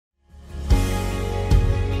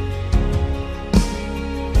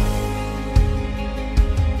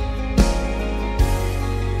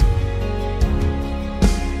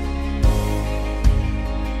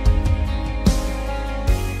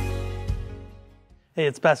Hey,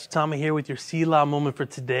 it's Pastor Tommy here with your Selah Moment for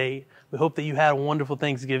today. We hope that you had a wonderful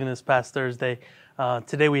Thanksgiving this past Thursday.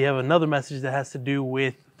 Today we have another message that has to do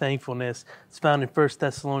with thankfulness. It's found in 1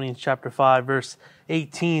 Thessalonians chapter 5, verse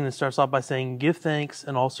 18. It starts off by saying, "Give thanks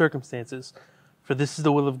in all circumstances, for this is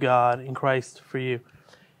the will of God in Christ for you."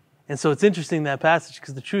 And so it's interesting, that passage,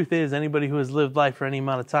 because the truth is, anybody who has lived life for any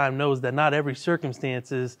amount of time knows that not every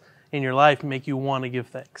circumstances in your life make you want to give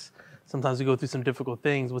thanks. Sometimes we go through some difficult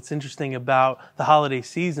things. What's interesting about the holiday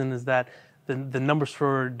season is that the numbers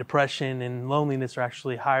for depression and loneliness are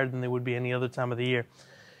actually higher than they would be any other time of the year.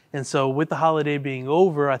 And so with the holiday being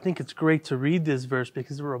over, I think it's great to read this verse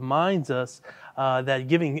because it reminds us that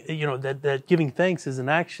giving thanks is an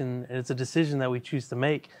action, and it's a decision that we choose to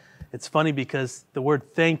make. It's funny because the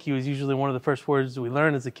word thank you is usually one of the first words we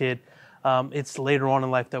learn as a kid. It's later on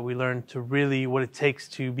in life that we learn to really what it takes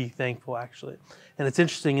to be thankful, actually. And it's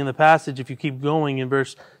interesting in the passage, if you keep going in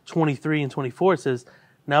verse 23 and 24, it says,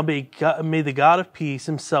 "Now may the God of peace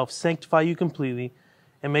himself sanctify you completely,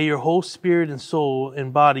 and may your whole spirit and soul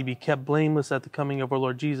and body be kept blameless at the coming of our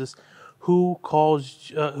Lord Jesus, who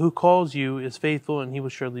calls you is faithful, and he will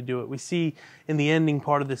surely do it." We see in the ending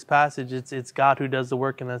part of this passage, it's God who does the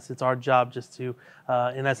work in us. It's our job just to,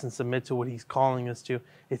 in essence, submit to what he's calling us to.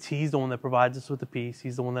 He's the one that provides us with the peace.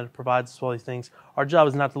 He's the one that provides us with all these things. Our job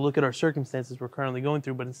is not to look at our circumstances we're currently going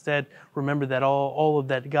through, but instead remember that all of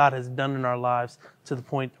that God has done in our lives to the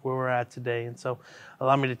point where we're at today. And so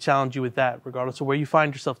allow me to challenge you with that. Regardless of where you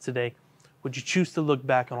find yourself today, would you choose to look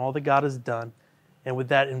back on all that God has done, and with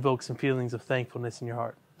that invoke some feelings of thankfulness in your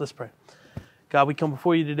heart? Let's pray. God, we come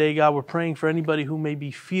before you today. God, we're praying for anybody who may be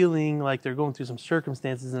feeling like they're going through some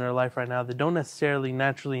circumstances in their life right now that don't necessarily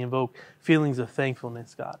naturally invoke feelings of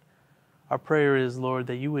thankfulness, God. Our prayer is, Lord,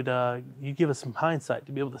 that you would you give us some hindsight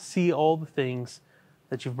to be able to see all the things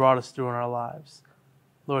that you've brought us through in our lives,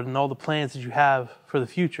 Lord, and all the plans that you have for the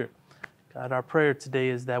future. God, our prayer today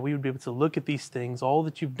is that we would be able to look at these things, all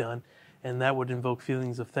that you've done, and that would invoke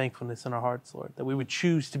feelings of thankfulness in our hearts, Lord, that we would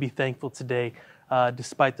choose to be thankful today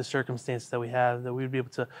despite the circumstances that we have, that we would be able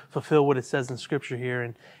to fulfill what it says in Scripture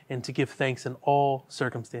here and to give thanks in all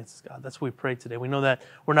circumstances, God. That's what we pray today. We know that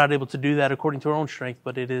we're not able to do that according to our own strength,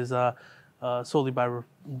 but it is solely by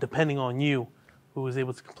depending on you, who is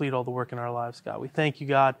able to complete all the work in our lives, God. We thank you,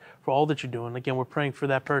 God, for all that you're doing. Again, we're praying for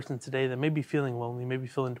that person today that may be feeling lonely, may be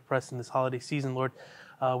feeling depressed in this holiday season, Lord.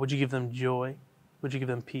 Would you give them joy? Would you give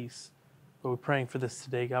them peace? Lord, we're praying for this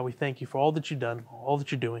today, God. We thank you for all that you've done, all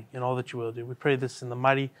that you're doing, and all that you will do. We pray this in the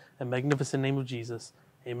mighty and magnificent name of Jesus.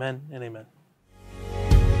 Amen and amen.